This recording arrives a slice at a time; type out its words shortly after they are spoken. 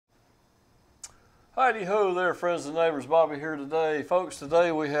Heidi ho there, friends and neighbors. Bobby here today. Folks,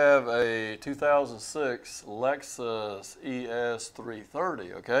 today we have a 2006 Lexus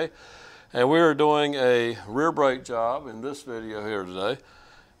ES-330, okay? And we are doing a rear brake job in this video here today.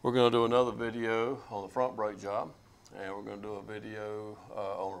 We're going to do another video on the front brake job, and we're going to do a video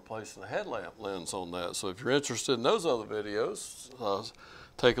on replacing the headlamp lens on that. So if you're interested in those other videos,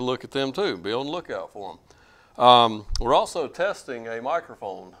 take a look at them too. Be on the lookout for them. We're also testing a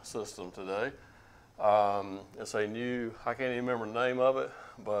microphone system today. It's a new, I can't even remember the name of it,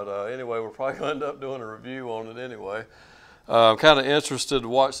 but anyway, we're probably going to end up doing a review on it anyway. I'm kind of interested to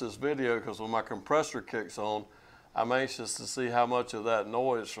watch this video because when my compressor kicks on, I'm anxious to see how much of that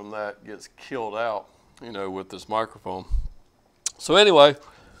noise from that gets killed out, you know, with this microphone. So anyway,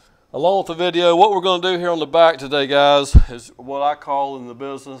 along with the video, what we're going to do here on the back today, guys, is what I call in the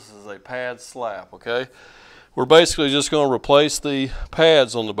business is a pad slap, okay? We're basically just going to replace the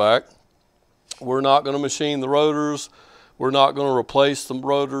pads on the back. We're not going to machine the rotors. We're not going to replace the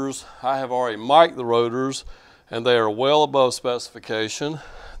rotors. I have already mic'd the rotors, and they are well above specification.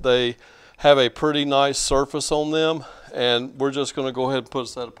 They have a pretty nice surface on them, and we're just going to go ahead and put a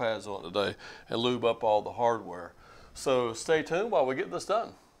set of pads on it today and lube up all the hardware. So stay tuned while we get this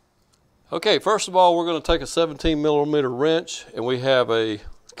done. Okay, first of all, we're going to take a 17mm wrench, and we have a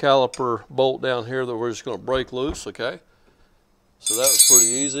caliper bolt down here that we're just going to break loose, okay? So that was pretty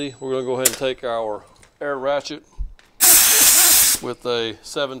easy. We're going to go ahead and take our air ratchet with a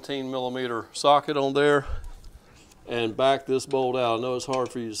 17mm socket on there and back this bolt out. I know it's hard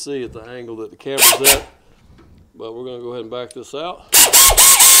for you to see at the angle that the camera's at, but we're going to go ahead and back this out.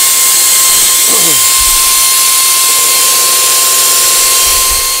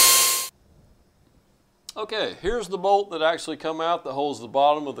 Okay, here's the bolt that actually come out that holds the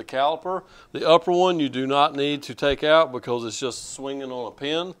bottom of the caliper. The upper one you do not need to take out because it's just swinging on a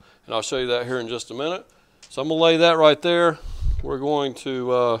pin, and I'll show you that here in just a minute. So I'm going to lay that right there. We're going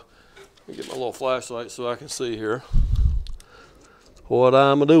to let me get my little flashlight so I can see here what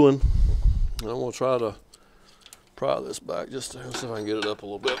I'm doing. And I'm going to try to pry this back just to see if I can get it up a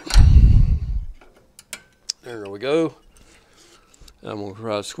little bit. There we go. And I'm going to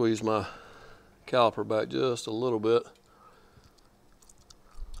try to squeeze my caliper back just a little bit,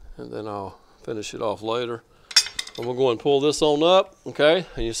 and then I'll finish it off later. I'm going to go and pull this on up, okay,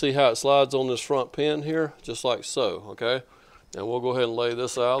 and you see how it slides on this front pin here, just like so, okay, and we'll go ahead and lay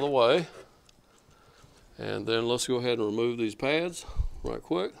this out of the way, and then let's go ahead and remove these pads right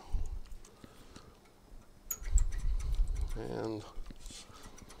quick. And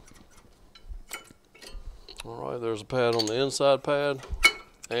all right, there's a pad on the inside pad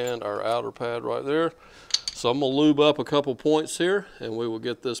and our outer pad right there. So I'm going to lube up a couple points here, and we will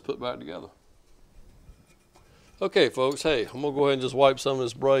get this put back together. Okay, folks, hey, I'm going to go ahead and just wipe some of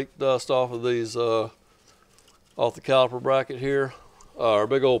this brake dust off of these, off the caliper bracket here, our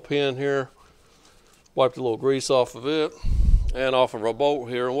big old pin here. Wipe the little grease off of it and off of our bolt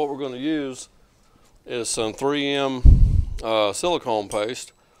here. And what we're going to use is some 3M silicone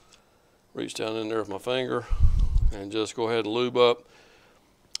paste. Reach down in there with my finger and just go ahead and lube up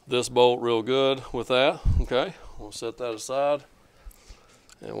this bolt real good with that, okay? We'll set that aside,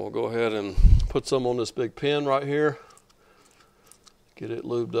 and we'll go ahead and put some on this big pin right here. Get it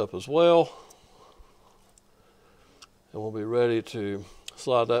lubed up as well, and we'll be ready to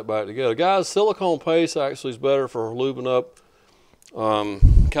slide that back together. Guys, silicone paste actually is better for lubing up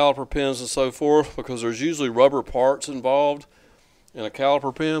caliper pins and so forth, because there's usually rubber parts involved in a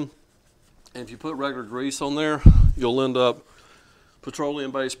caliper pin, and if you put regular grease on there, you'll end up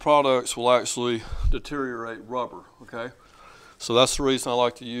petroleum-based products will actually deteriorate rubber, okay? So that's the reason I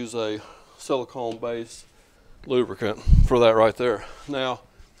like to use a silicone-based lubricant for that right there. Now,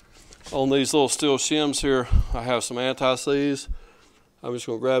 on these little steel shims here, I have some anti-seize. I'm just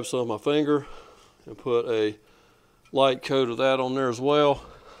going to grab some with my finger and put a light coat of that on there as well,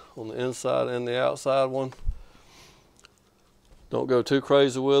 on the inside and the outside one. Don't go too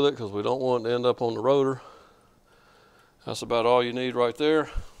crazy with it because we don't want it to end up on the rotor. That's about all you need right there,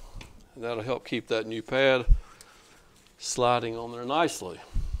 and that'll help keep that new pad sliding on there nicely.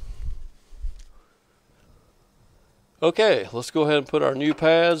 Okay, let's go ahead and put our new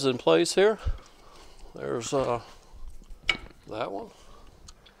pads in place here. There's that one,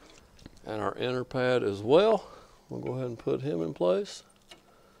 and our inner pad as well. We'll go ahead and put him in place.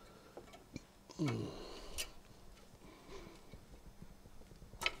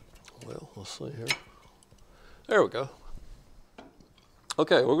 Well, let's see here. There we go.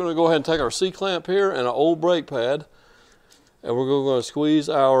 Okay, we're going to go ahead and take our C-clamp here and an old brake pad, and we're going to squeeze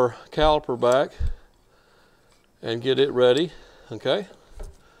our caliper back and get it ready, okay?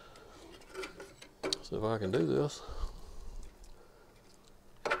 See if I can do this.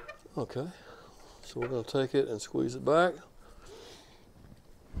 Okay, so we're going to take it and squeeze it back.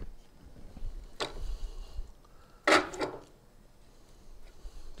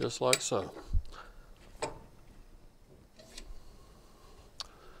 Just like so.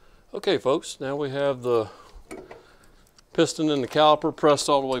 Okay folks, now we have the piston and the caliper pressed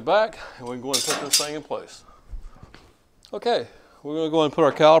all the way back, and we can go ahead and put this thing in place. Okay, we're going to go ahead and put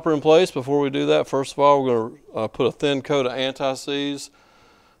our caliper in place. Before we do that, first of all, we're going to put a thin coat of anti-seize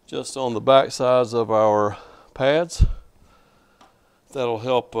just on the back sides of our pads. That'll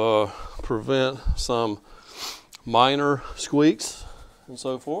help prevent some minor squeaks and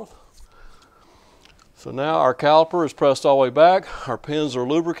so forth. So now our caliper is pressed all the way back. Our pins are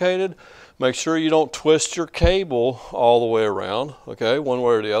lubricated. Make sure you don't twist your cable all the way around, okay, one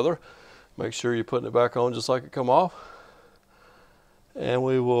way or the other. Make sure you're putting it back on just like it come off. And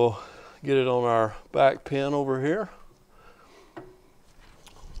we will get it on our back pin over here. I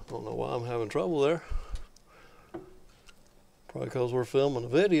don't know why I'm having trouble there. Probably because we're filming a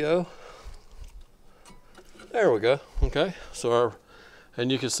video. There we go. Okay, so and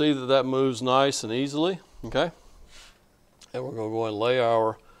you can see that that moves nice and easily. Okay, and we're going to go ahead and lay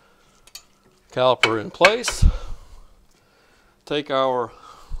our caliper in place. Take our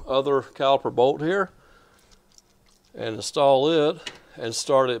other caliper bolt here and install it and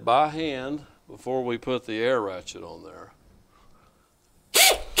start it by hand before we put the air ratchet on there.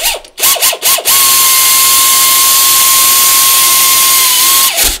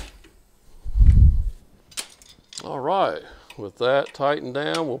 All right, with that tightened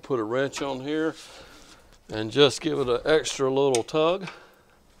down, we'll put a wrench on here and just give it an extra little tug.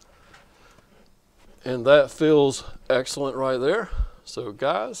 And that feels excellent right there. So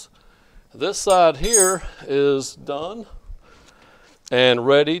guys, this side here is done and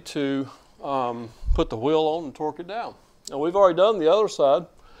ready to put the wheel on and torque it down. Now we've already done the other side.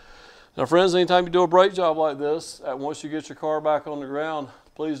 Now friends, anytime you do a brake job like this, once you get your car back on the ground,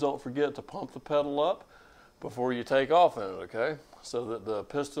 please don't forget to pump the pedal up before you take off in it, okay? So that the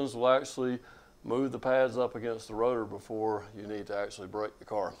pistons will actually move the pads up against the rotor before you need to actually brake the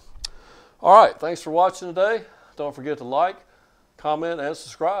car. All right, thanks for watching today. Don't forget to like, comment, and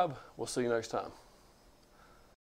subscribe. We'll see you next time.